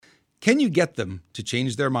Can you get them to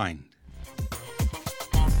change their mind?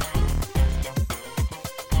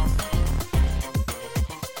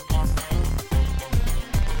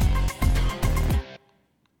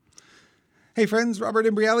 Hey friends, Robert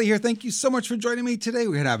Imbriali here. Thank you so much for joining me today.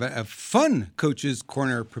 We're going to have a fun Coach's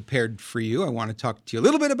Corner prepared for you. I want to talk to you a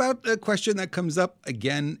little bit about a question that comes up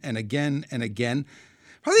again and again and again.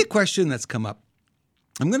 Probably a question that's come up,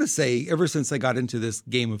 I'm going to say, ever since I got into this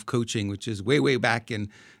game of coaching, which is way back in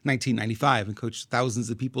 1995, and coached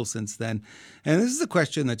thousands of people since then. And this is a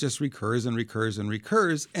question that just recurs and recurs and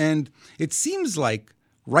recurs. And it seems like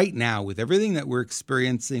right now, with everything that we're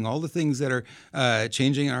experiencing, all the things that are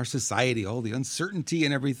changing in our society, all the uncertainty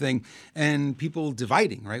and everything, and people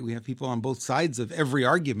dividing, right? We have people on both sides of every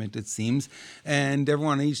argument, it seems, and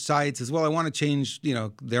everyone on each side says, well, I want to change,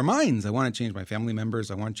 their minds. I want to change my family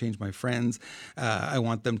members. I want to change my friends. I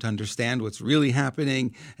want them to understand what's really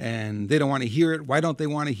happening, and they don't want to hear it. Why don't they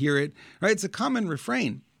want to hear it, right? It's a common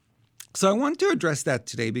refrain. So I want to address that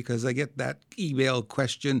today because I get that email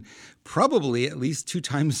question probably at least 2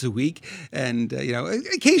 times a week, and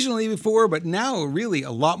occasionally before, but now really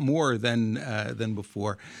a lot more than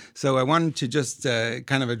before. So I wanted to just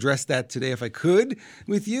kind of address that today, if I could,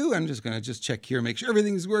 with you. I'm just going to check here, make sure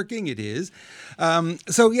everything's working. It is.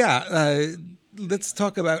 Let's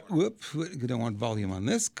talk about, we don't want volume on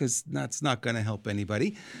this because that's not going to help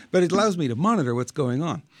anybody, but it allows me to monitor what's going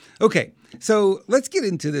on. Okay, so let's get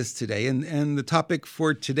into this today. And the topic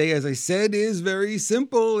for today, as I said, is very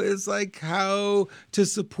simple. It's like how to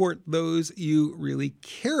support those you really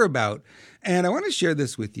care about. And I want to share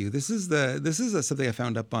this with you. This is something I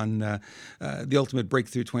found up on the Ultimate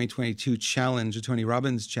Breakthrough 2022 Challenge, the Tony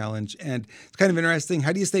Robbins Challenge. And it's kind of interesting.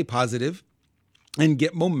 How do you stay positive and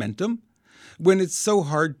get momentum when it's so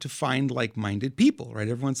hard to find like-minded people, right?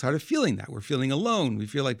 Everyone's tired of feeling that. We're feeling alone. We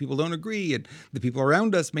feel like people don't agree, and the people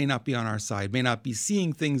around us may not be on our side, may not be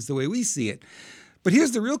seeing things the way we see it. But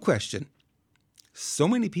here's the real question. So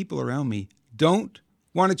many people around me don't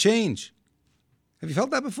want to change. Have you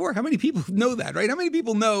felt that before? How many people know that, right? How many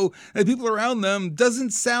people know that people around them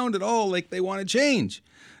doesn't sound at all like they want to change?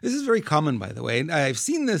 This is very common, by the way, and I've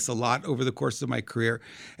seen this a lot over the course of my career.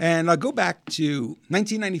 And I'll go back to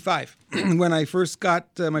 1995 when I first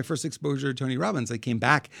got my first exposure to Tony Robbins. I came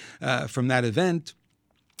back from that event,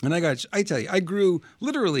 and I tell you, I grew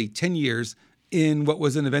literally 10 years in what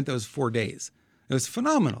was an event that was 4 days. It was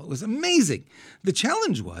phenomenal. It was amazing. The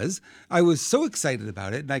challenge was I was so excited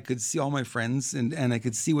about it, and I could see all my friends and I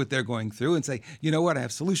could see what they're going through and say, you know what, I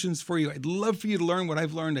have solutions for you. I'd love for you to learn what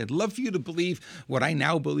I've learned. I'd love for you to believe what I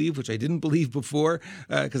now believe, which I didn't believe before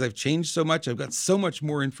because I've changed so much. I've got so much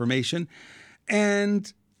more information.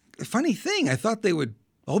 And the funny thing, I thought they would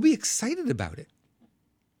all be excited about it.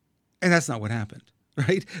 And that's not what happened,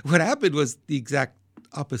 right? What happened was the exact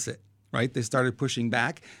opposite. Right? They started pushing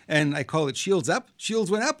back, and I call it shields up.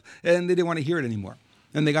 Shields went up, and they didn't want to hear it anymore.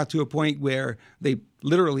 And they got to a point where they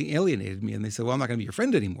literally alienated me, and they said, well, I'm not going to be your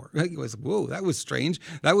friend anymore. I was, whoa, that was strange.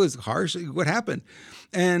 That was harsh. What happened?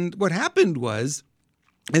 And what happened was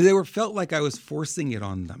they felt like I was forcing it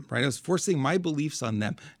on them, right? I was forcing my beliefs on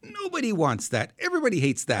them. Nobody wants that. Everybody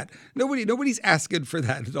hates that. Nobody's asking for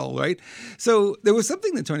that at all, right? So there was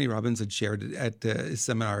something that Tony Robbins had shared at his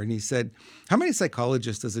seminar, and he said, how many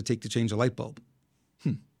psychologists does it take to change a light bulb?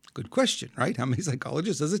 Good question, right? How many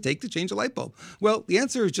psychologists does it take to change a light bulb? Well, the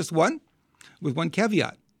answer is just one, with one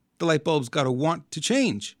caveat. The light bulb's got to want to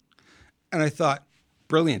change. And I thought,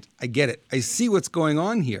 brilliant. I get it. I see what's going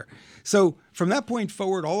on here. So from that point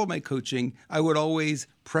forward, all of my coaching, I would always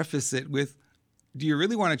preface it with, do you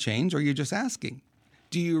really want to change, or are you just asking?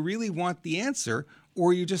 Do you really want the answer, or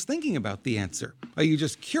are you just thinking about the answer? Are you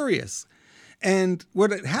just curious? And what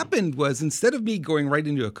had happened was, instead of me going right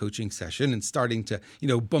into a coaching session and starting to,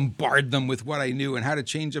 bombard them with what I knew and how to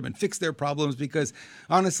change them and fix their problems, because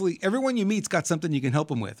honestly, everyone you meet's got something you can help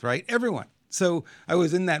them with, right? Everyone. So I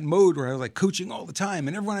was in that mode where I was like coaching all the time,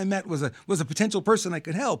 and everyone I met was a potential person I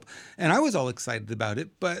could help. And I was all excited about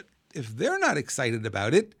it. But if they're not excited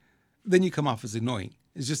about it, then you come off as annoying.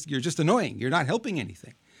 You're just annoying. You're not helping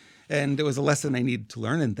anything. And it was a lesson I needed to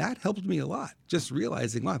learn. And that helped me a lot. Just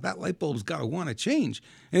realizing, wow, that light bulb's got to want to change.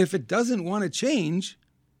 And if it doesn't want to change,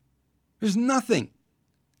 there's nothing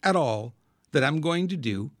at all that I'm going to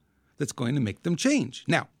do that's going to make them change.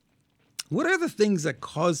 Now, what are the things that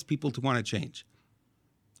cause people to want to change?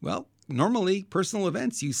 Well, normally personal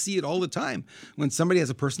events, you see it all the time. When somebody has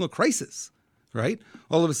a personal crisis, right?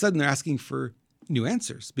 All of a sudden they're asking for new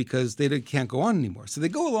answers because they can't go on anymore. So they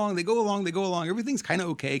go along. Everything's kind of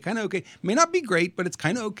okay. May not be great, but it's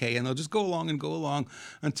kind of okay. And they'll just go along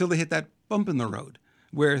until they hit that bump in the road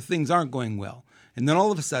where things aren't going well. And then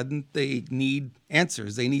all of a sudden, they need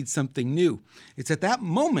answers. They need something new. It's at that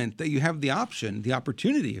moment that you have the option, the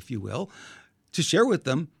opportunity, if you will, to share with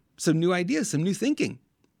them some new ideas, some new thinking.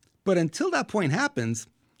 But until that point happens,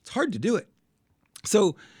 it's hard to do it.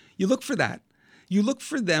 So you look for that. You look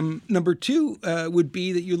for them. Number two would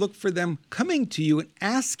be that you look for them coming to you and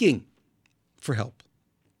asking for help.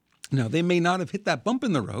 Now, they may not have hit that bump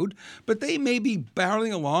in the road, but they may be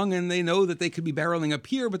barreling along and they know that they could be barreling up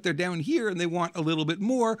here, but they're down here and they want a little bit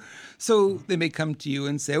more. So they may come to you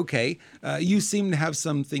and say, okay, you seem to have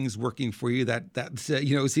some things working for you that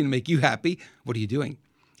seem to make you happy. What are you doing?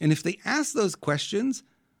 And if they ask those questions,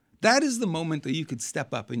 that is the moment that you could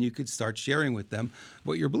step up and you could start sharing with them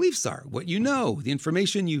what your beliefs are, what you know, the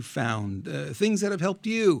information you've found, things that have helped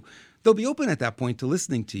you. They'll be open at that point to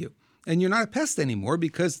listening to you. And you're not a pest anymore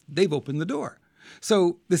because they've opened the door.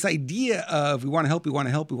 So this idea of we want to help, we want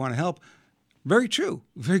to help, we want to help, very true.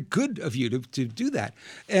 Very good of you to do that.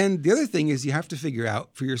 And the other thing is you have to figure out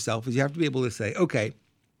for yourself is you have to be able to say, okay,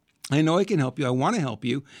 I know I can help you. I want to help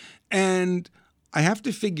you. And I have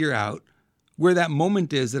to figure out where that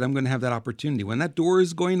moment is that I'm going to have that opportunity, when that door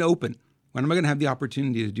is going to open, when am I going to have the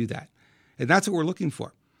opportunity to do that? And that's what we're looking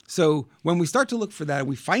for. So when we start to look for that,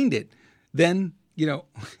 we find it, then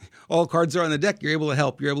all cards are on the deck. You're able to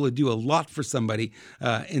help. You're able to do a lot for somebody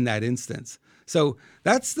in that instance. So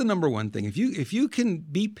that's the number one thing. If you can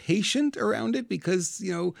be patient around it, because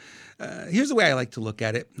here's the way I like to look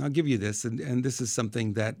at it. I'll give you this, and this is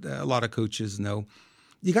something that a lot of coaches know.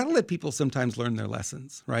 You got to let people sometimes learn their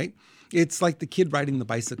lessons, right? It's like the kid riding the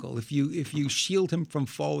bicycle. If you shield him from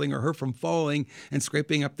falling or her from falling and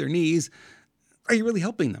scraping up their knees, are you really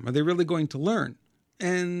helping them? Are they really going to learn?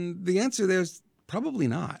 And the answer there is probably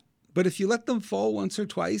not. But if you let them fall once or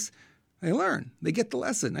twice, they learn. They get the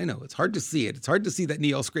lesson. I know it's hard to see it. It's hard to see that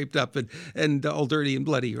knee all scraped up and all dirty and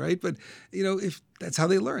bloody, right? But if that's how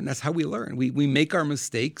they learn, that's how we learn. We make our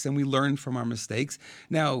mistakes and we learn from our mistakes.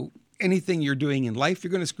 Now, anything you're doing in life,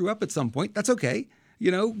 you're going to screw up at some point. That's okay.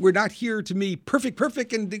 We're not here to be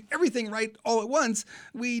perfect and do everything right all at once.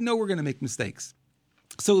 We know we're going to make mistakes.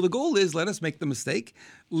 So the goal is, let us make the mistake,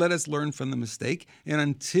 let us learn from the mistake, and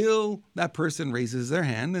until that person raises their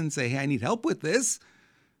hand and say, hey, I need help with this,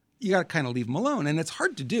 you got to kind of leave them alone. And it's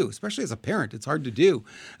hard to do, especially as a parent. It's hard to do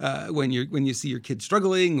when you see your kid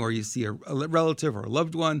struggling, or you see a relative or a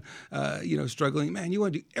loved one, struggling. Man, you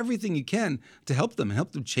want to do everything you can to help them and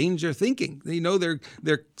help them change their thinking.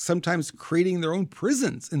 They're sometimes creating their own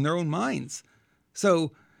prisons in their own minds.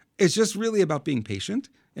 So it's just really about being patient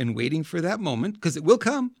and waiting for that moment, because it will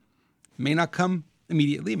come. It may not come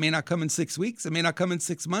immediately. It may not come in 6 weeks. It may not come in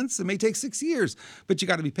 6 months. It may take 6 years, but you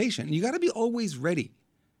got to be patient. And you got to be always ready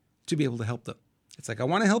to be able to help them. It's like, I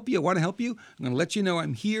want to help you. I want to help you. I'm going to let you know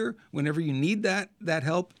I'm here. Whenever you need that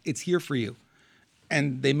help, it's here for you.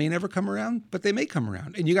 And they may never come around, but they may come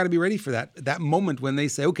around. And you got to be ready for that moment when they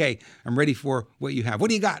say, okay, I'm ready for what you have. What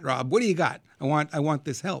do you got, Rob? What do you got? I want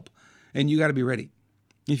this help. And you got to be ready.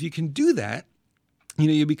 If you can do that,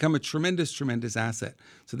 you become a tremendous, tremendous asset.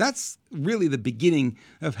 So that's really the beginning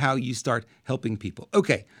of how you start helping people.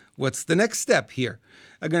 Okay, what's the next step here?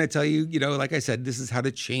 I'm going to tell you, like I said, this is how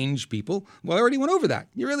to change people. Well, I already went over that.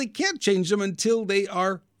 You really can't change them until they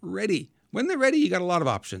are ready. When they're ready, you got a lot of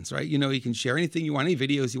options, right? You can share anything you want, any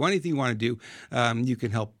videos you want, anything you want to do. You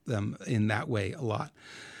can help them in that way a lot.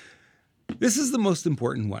 This is the most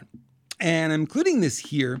important one. And I'm including this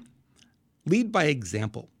here, lead by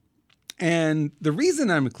example. And the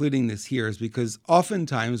reason I'm including this here is because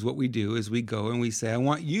oftentimes what we do is we go and we say, I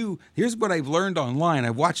want you, here's what I've learned online.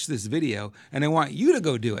 I've watched this video and I want you to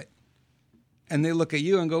go do it. And they look at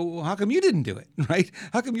you and go, well, how come you didn't do it, right?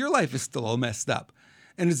 How come your life is still all messed up?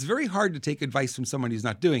 And it's very hard to take advice from someone who's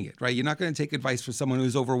not doing it, right? You're not going to take advice from someone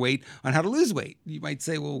who's overweight on how to lose weight. You might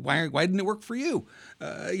say, well, why didn't it work for you?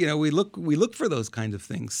 We look for those kinds of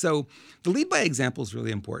things. So the lead by example is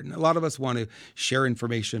really important. A lot of us want to share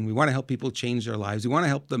information. We want to help people change their lives. We want to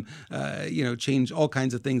help them, change all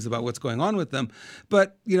kinds of things about what's going on with them.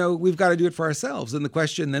 But, we've got to do it for ourselves. And the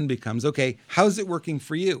question then becomes, okay, how's it working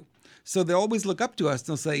for you? So they always look up to us and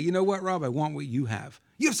they'll say, you know what, Rob, I want what you have.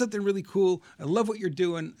 You have something really cool. I love what you're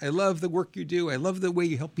doing. I love the work you do. I love the way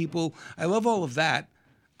you help people. I love all of that.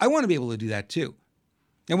 I want to be able to do that too.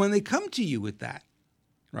 And when they come to you with that,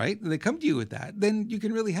 right? When they come to you with that, then you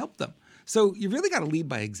can really help them. So you really got to lead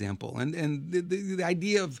by example. And the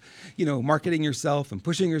idea of, marketing yourself and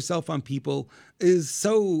pushing yourself on people is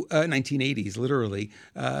so 1980s, literally.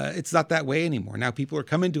 It's not that way anymore. Now people are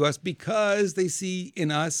coming to us because they see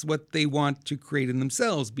in us what they want to create in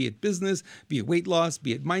themselves, be it business, be it weight loss,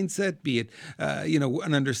 be it mindset, be it,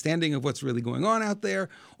 an understanding of what's really going on out there,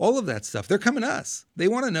 all of that stuff. They're coming to us. They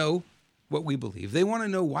want to know what we believe. They want to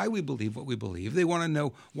know why we believe what we believe. They want to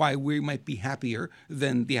know why we might be happier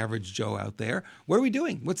than the average Joe out there. What are we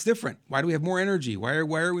doing? What's different? Why do we have more energy? Why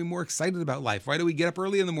are we more excited about life? Why do we get up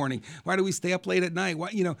early in the morning? Why do we stay up late at night? Why,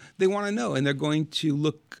 they want to know, and they're going to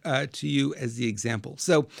look to you as the example.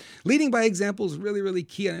 So leading by example is really, really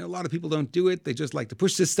key. And a lot of people don't do it. They just like to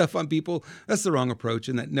push this stuff on people. That's the wrong approach,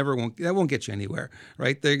 and that won't get you anywhere,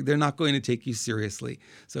 right? They're not going to take you seriously.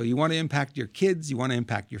 So you want to impact your kids. You want to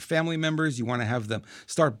impact your family members. You want to have them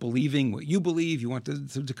start believing what you believe. You want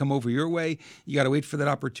to come over your way. You got to wait for that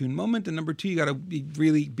opportune moment. And number two, you got to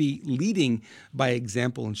really be leading by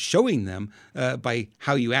example and showing them by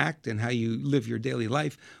how you act and how you live your daily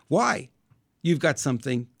life why you've got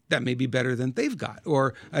something that may be better than they've got,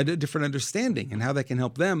 or a different understanding, and how that can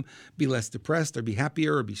help them be less depressed or be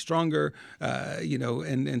happier or be stronger,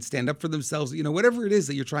 and stand up for themselves. Whatever it is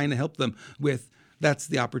that you're trying to help them with, that's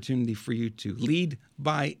the opportunity for you to lead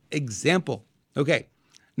by example. Okay,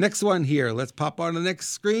 next one here. Let's pop on the next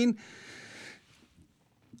screen.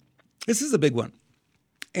 This is a big one.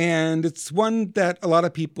 And it's one that a lot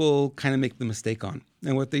of people kind of make the mistake on.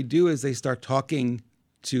 And what they do is they start talking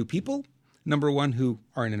to people, number one, who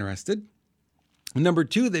aren't interested. Number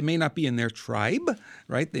two, they may not be in their tribe,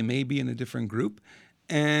 right? They may be in a different group,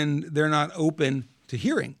 and they're not open to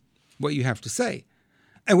hearing what you have to say.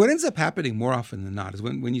 And what ends up happening more often than not is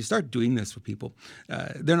when you start doing this for people,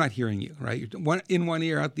 they're not hearing you, right? You're in one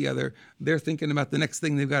ear, out the other. They're thinking about the next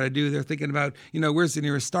thing they've got to do. They're thinking about, where's the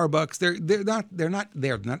nearest Starbucks? They're not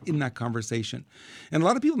there, not in that conversation. And a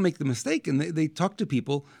lot of people make the mistake, and they talk to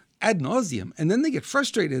people ad nauseum, and then they get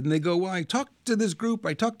frustrated and they go, well, I talked to this group,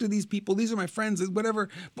 I talked to these people, these are my friends, whatever,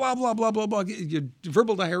 blah, blah, blah, blah, blah. You're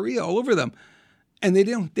verbal diarrhea all over them. And they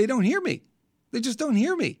don't hear me. They just don't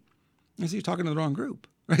hear me. And so you're talking to the wrong group.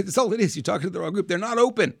 Right? That's all it is. You're talking to the wrong group. They're not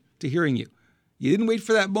open to hearing you. You didn't wait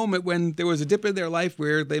for that moment when there was a dip in their life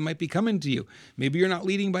where they might be coming to you. Maybe you're not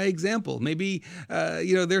leading by example. Maybe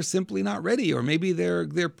they're simply not ready, or maybe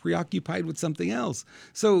they're preoccupied with something else.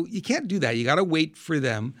 So you can't do that. You got to wait for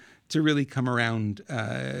them to really come around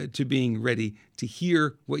to being ready to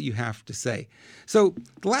hear what you have to say. So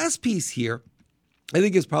the last piece here, I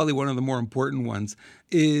think, is probably one of the more important ones,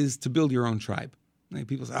 is to build your own tribe.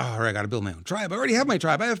 People say, all right, I got to build my own tribe. I already have my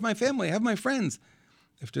tribe. I have my family. I have my friends.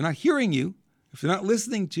 If they're not hearing you, if they're not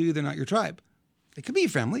listening to you, they're not your tribe. It could be your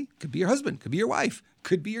family, could be your husband, could be your wife,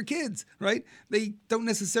 could be your kids, right? They don't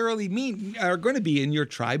necessarily are going to be in your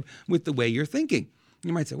tribe with the way you're thinking.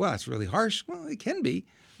 You might say, well, that's really harsh. Well, it can be.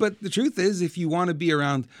 But the truth is, if you want to be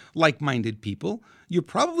around like-minded people, you're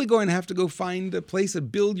probably going to have to go find a place and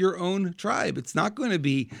build your own tribe. It's not going to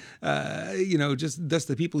be, just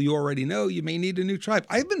the people you already know. You may need a new tribe.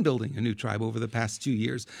 I've been building a new tribe over the past 2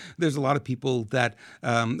 years. There's a lot of people that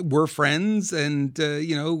were friends, and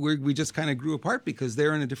we just kind of grew apart because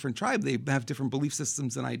they're in a different tribe. They have different belief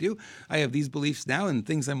systems than I do. I have these beliefs now, and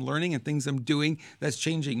things I'm learning and things I'm doing that's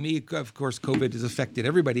changing me. Of course, COVID has affected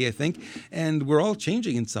everybody, I think, and we're all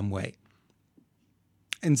changing in some way.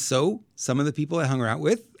 And so some of the people I hung out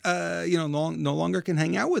with, no longer can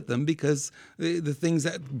hang out with them because the things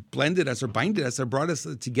that blended us or binded us or brought us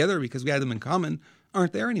together because we had them in common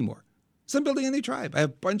aren't there anymore. So I'm building a new tribe. I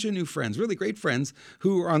have a bunch of new friends, really great friends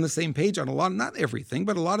who are on the same page on a lot, not everything,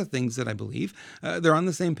 but a lot of things that I believe. They're on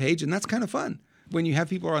the same page, and that's kind of fun. When you have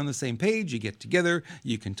people who are on the same page, you get together,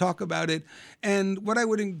 you can talk about it. And what I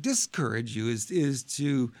would discourage you is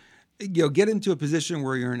to get into a position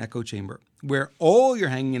where you're in an echo chamber, where all you're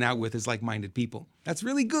hanging out with is like-minded people. That's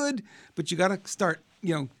really good, but you got to start,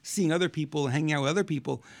 seeing other people, hanging out with other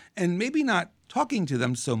people, and maybe not talking to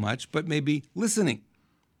them so much, but maybe listening.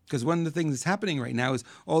 Because one of the things that's happening right now is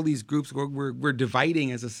all these groups, we're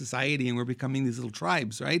dividing as a society, and we're becoming these little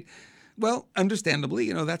tribes, right? Well,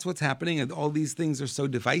 understandably, that's what's happening, and all these things are so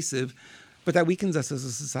divisive. But that weakens us as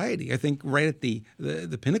a society. I think right at the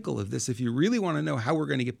pinnacle of this, if you really want to know how we're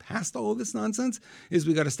going to get past all of this nonsense, is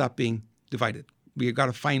we got to stop being divided. We got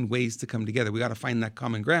to find ways to come together. We got to find that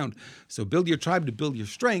common ground. So build your tribe to build your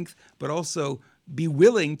strength, but also be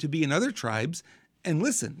willing to be in other tribes and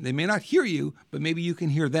listen. They may not hear you, but maybe you can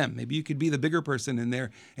hear them. Maybe you could be the bigger person in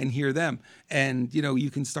there and hear them. And,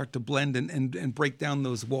 you can start to blend and break down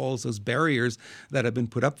those walls, those barriers that have been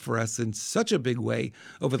put up for us in such a big way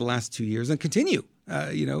over the last 2 years and continue.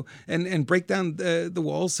 and break down the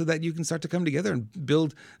walls so that you can start to come together and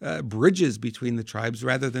build bridges between the tribes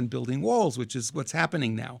rather than building walls, which is what's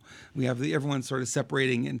happening now. We have everyone sort of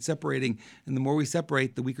separating, and the more we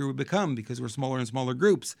separate, the weaker we become because we're smaller and smaller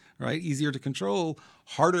groups, right? Easier to control,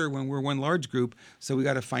 harder when we're one large group. So we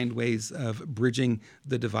got to find ways of bridging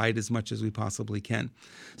the divide as much as we possibly can.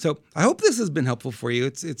 So I hope this has been helpful for you.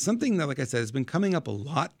 It's something that, like I said, has been coming up a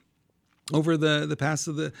lot over the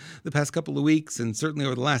past couple of weeks, and certainly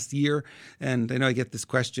over the last year. And I know I get this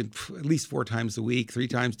question at least 4 times a week, 3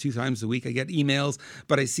 times, 2 times a week. I get emails,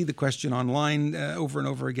 but I see the question online over and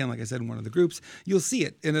over again. Like I said, in one of the groups, you'll see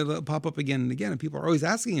it and it'll pop up again and again. And people are always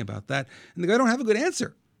asking about that. And they go, I don't have a good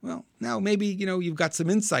answer. Well, now maybe, you've got some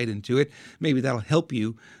insight into it. Maybe that'll help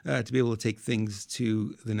you to be able to take things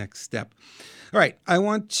to the next step. All right. I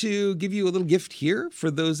want to give you a little gift here for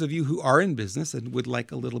those of you who are in business and would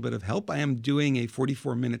like a little bit of help. I am doing a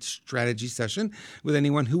 44-minute strategy session with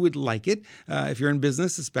anyone who would like it. If you're in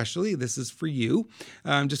business, especially, this is for you.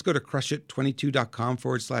 Just go to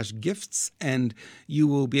crushit22.com/gifts, and you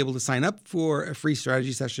will be able to sign up for a free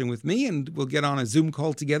strategy session with me, and we'll get on a Zoom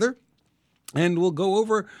call together. And we'll go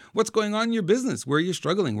over what's going on in your business, where you're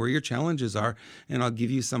struggling, where your challenges are. And I'll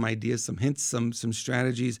give you some ideas, some hints, some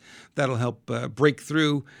strategies that'll help break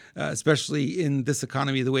through, especially in this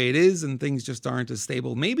economy the way it is, and things just aren't as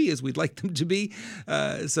stable maybe as we'd like them to be.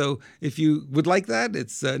 So if you would like that,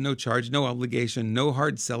 it's no charge, no obligation, no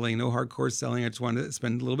hard selling, no hardcore selling. I just want to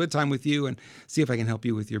spend a little bit of time with you and see if I can help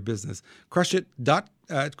you with your business.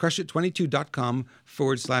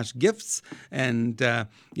 crushit22.com/gifts, and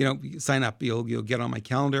sign up. You'll get on my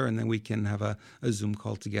calendar, and then we can have a Zoom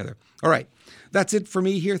call together. All right, that's it for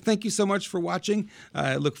me here. Thank you so much for watching.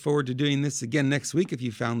 I look forward to doing this again next week. If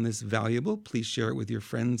you found this valuable, please share it with your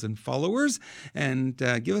friends and followers, and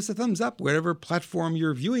give us a thumbs up whatever platform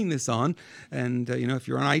you're viewing this on. And if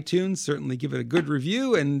you're on iTunes, certainly give it a good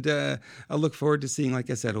review. And I'll look forward to seeing, like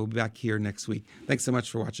I said, we'll be back here next week. Thanks so much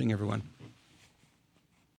for watching, everyone.